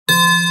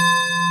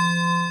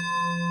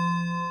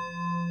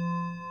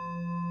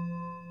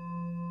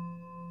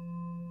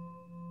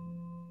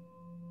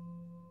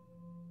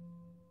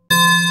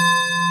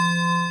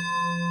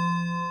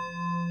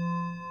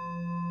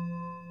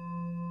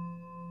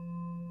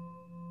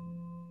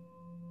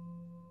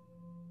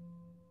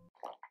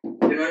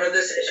one of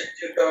the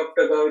sessions you talked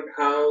about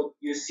how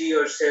you see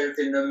yourself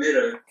in the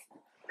mirror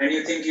and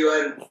you think you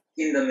are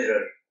in the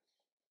mirror.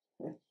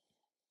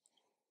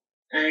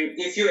 And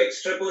if you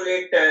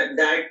extrapolate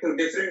that to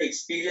different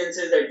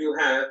experiences that you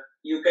have,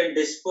 you can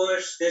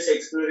disperse this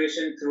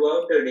exploration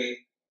throughout the day,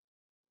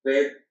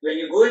 where when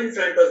you go in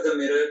front of the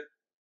mirror,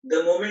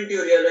 the moment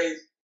you realize,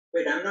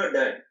 wait, I'm not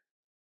that,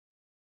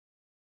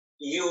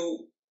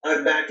 you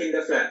are back in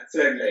the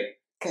floodlight.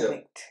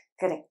 Correct,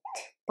 correct.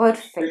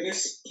 Perfect.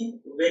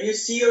 When you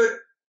see your,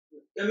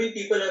 I mean,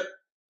 people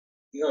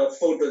have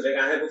photos, like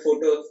I have a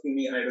photo of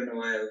me, I don't know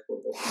why I have a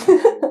photo of me.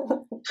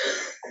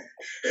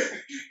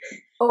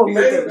 Oh,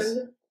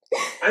 Mitesh.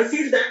 I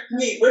feel that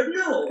me, but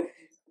no.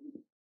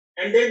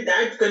 And then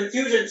that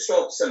confusion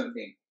stops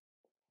something.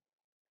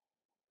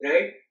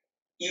 Right?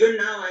 Even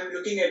now I'm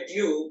looking at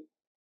you,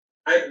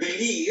 I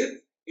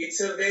believe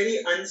it's a very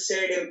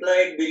unsaid,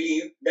 implied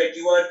belief that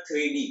you are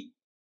 3D.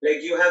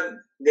 Like you have,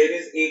 there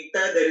is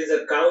ekta, there is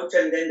a couch,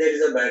 and then there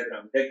is a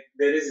background. Like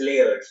there is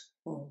layers.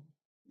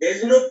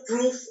 There's no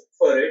proof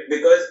for it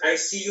because I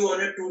see you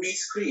on a 2D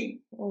screen.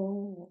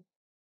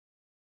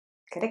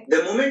 Correct.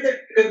 The moment that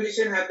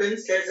recognition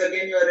happens, there's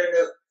again you are in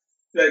a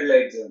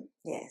floodlight zone.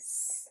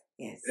 Yes.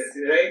 Yes.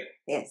 Right?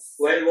 Yes.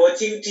 While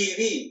watching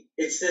TV,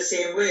 it's the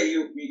same way.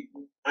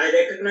 I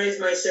recognize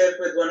myself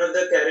with one of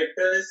the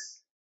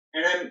characters,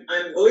 and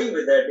I'm going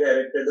with that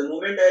character. The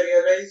moment I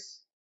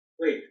realize,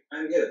 wait,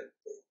 I'm here.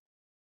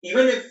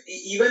 Even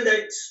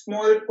that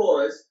small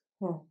pause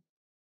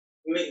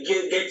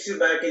gets you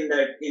back in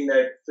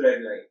that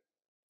floodlight.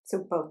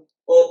 Super.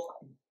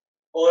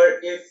 Or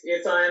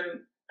if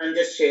I'm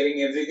just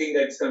sharing everything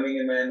that's coming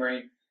in my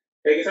mind.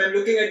 Like if I'm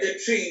looking at the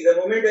tree, the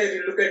moment I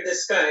look at the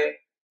sky,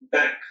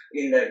 back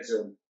in that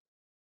zone.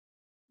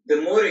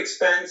 The more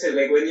expansive,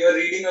 like when you're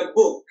reading a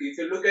book, if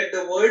you look at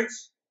the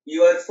words,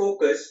 you are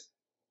focused.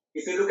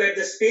 If you look at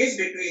the space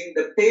between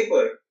the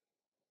paper,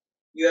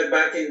 you are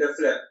back in the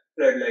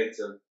floodlight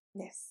zone.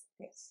 Yes,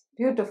 yes.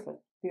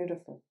 Beautiful,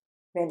 beautiful.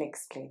 Well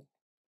explained.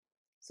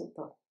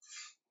 Super.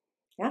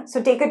 Yeah.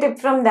 So take a tip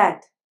from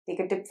that. Take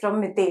a tip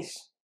from Mitesh.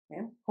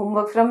 Yeah.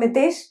 Homework from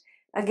Mitesh.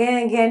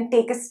 Again,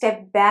 take a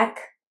step back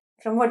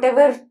from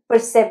whatever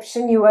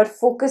perception you are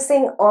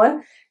focusing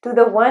on to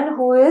the one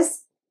who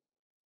is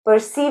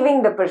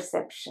perceiving the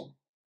perception.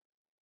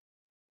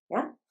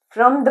 Yeah.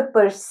 From the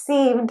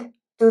perceived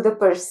to the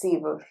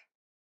perceiver.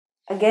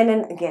 Again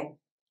and again.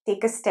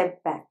 Take a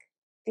step back.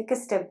 Take a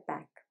step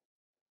back.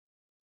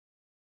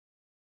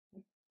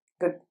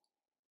 Good.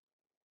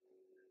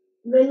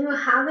 When you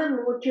have a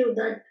motive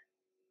that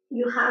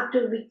you have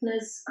to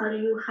witness or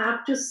you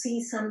have to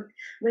see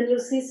when you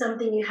see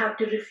something, you have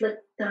to reflect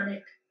on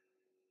it.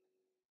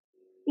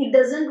 It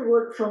doesn't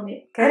work for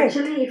me. Correct.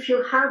 Actually, if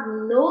you have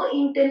no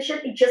intention,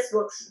 it just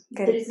works.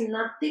 Correct. There is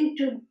nothing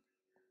to.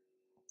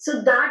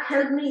 So that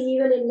helped me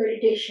even in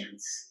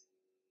meditations.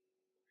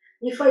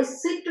 If I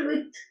sit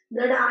with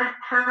that, I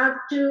have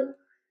to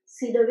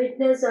see the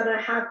witness or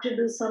I have to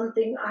do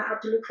something, I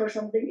have to look for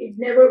something, it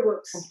never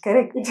works.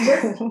 Correct. It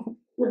just,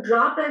 you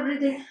drop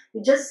everything,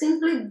 you just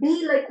simply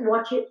be like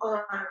what you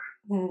are.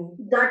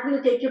 That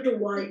will take you to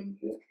why.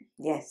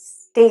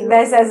 Yes. Take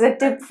this as a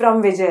tip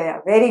from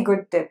Vijaya. Very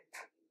good tip.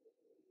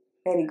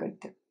 Very good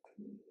tip.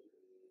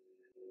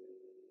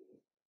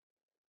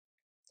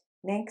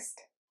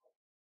 Next.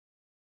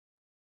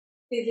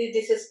 Didi,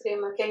 this is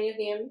Prema. Can you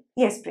hear me?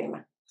 Yes,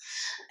 Prema.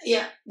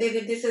 Yeah, Didi,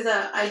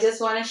 I just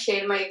want to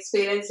share my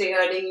experience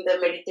regarding the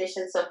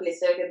meditations of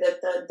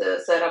Nisargadatta.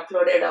 The sir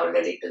uploaded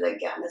already to the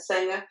Jnana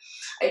Sangha.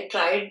 I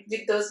tried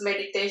with those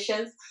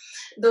meditations.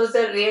 Those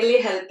are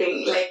really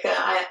helping, like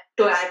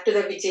to add to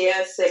the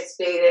Vijaya's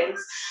experience.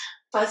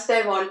 First,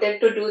 I wanted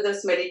to do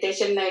this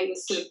meditation and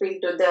slip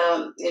into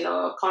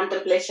the,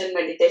 contemplation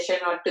meditation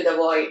or to the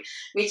void,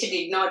 which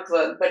did not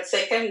work. But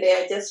second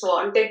day, I just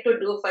wanted to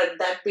do for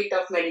that bit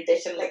of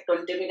meditation, like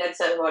 20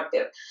 minutes or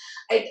whatever.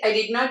 I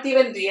did not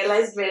even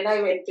realize when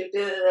I went into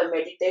the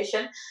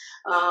meditation,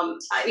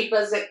 it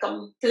was a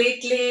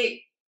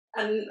completely,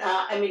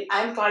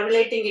 I'm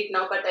formulating it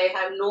now, but I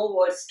have no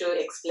words to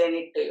explain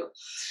it to you.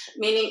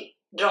 Meaning,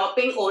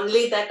 dropping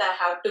only that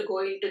I have to go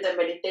into the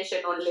meditation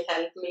only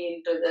helped me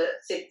into the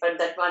sit for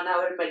that 1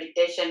 hour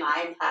meditation.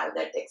 I have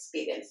that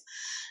experience.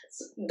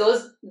 So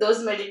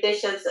those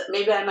meditations,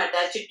 maybe I'm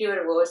attached to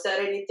your words or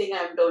anything,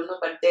 I don't know,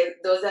 but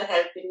those are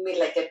helping me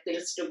like a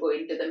pills to go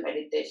into the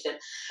meditation.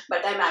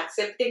 But I'm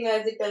accepting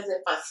as it as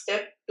a first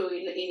step to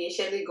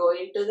initially go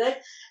into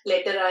that.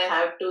 Later I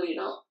have to,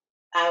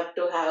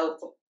 have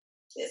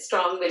a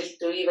strong will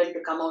to even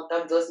to come out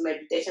of those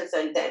meditations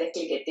and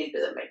directly get into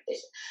the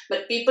meditation.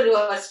 But people who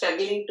are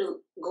struggling to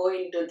go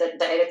into the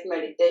direct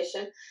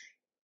meditation,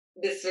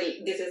 this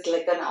is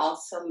like an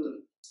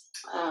awesome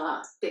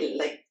pill,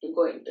 like to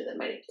go into the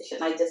meditation.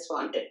 I just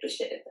wanted to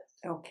share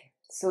that. Okay.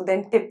 So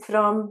then tip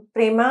from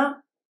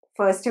Prema.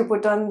 First you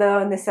put on the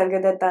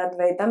Nisargadatta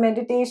Advaita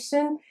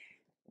meditation.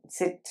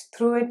 Sit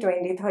through it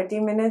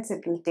 20-30 minutes.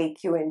 It will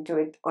take you into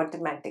it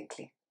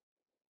automatically.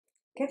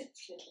 Okay.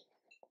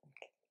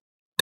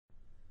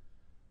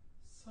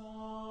 Sa